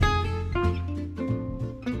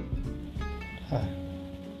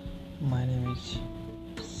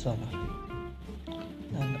summer,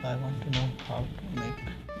 and I want to know how to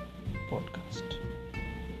make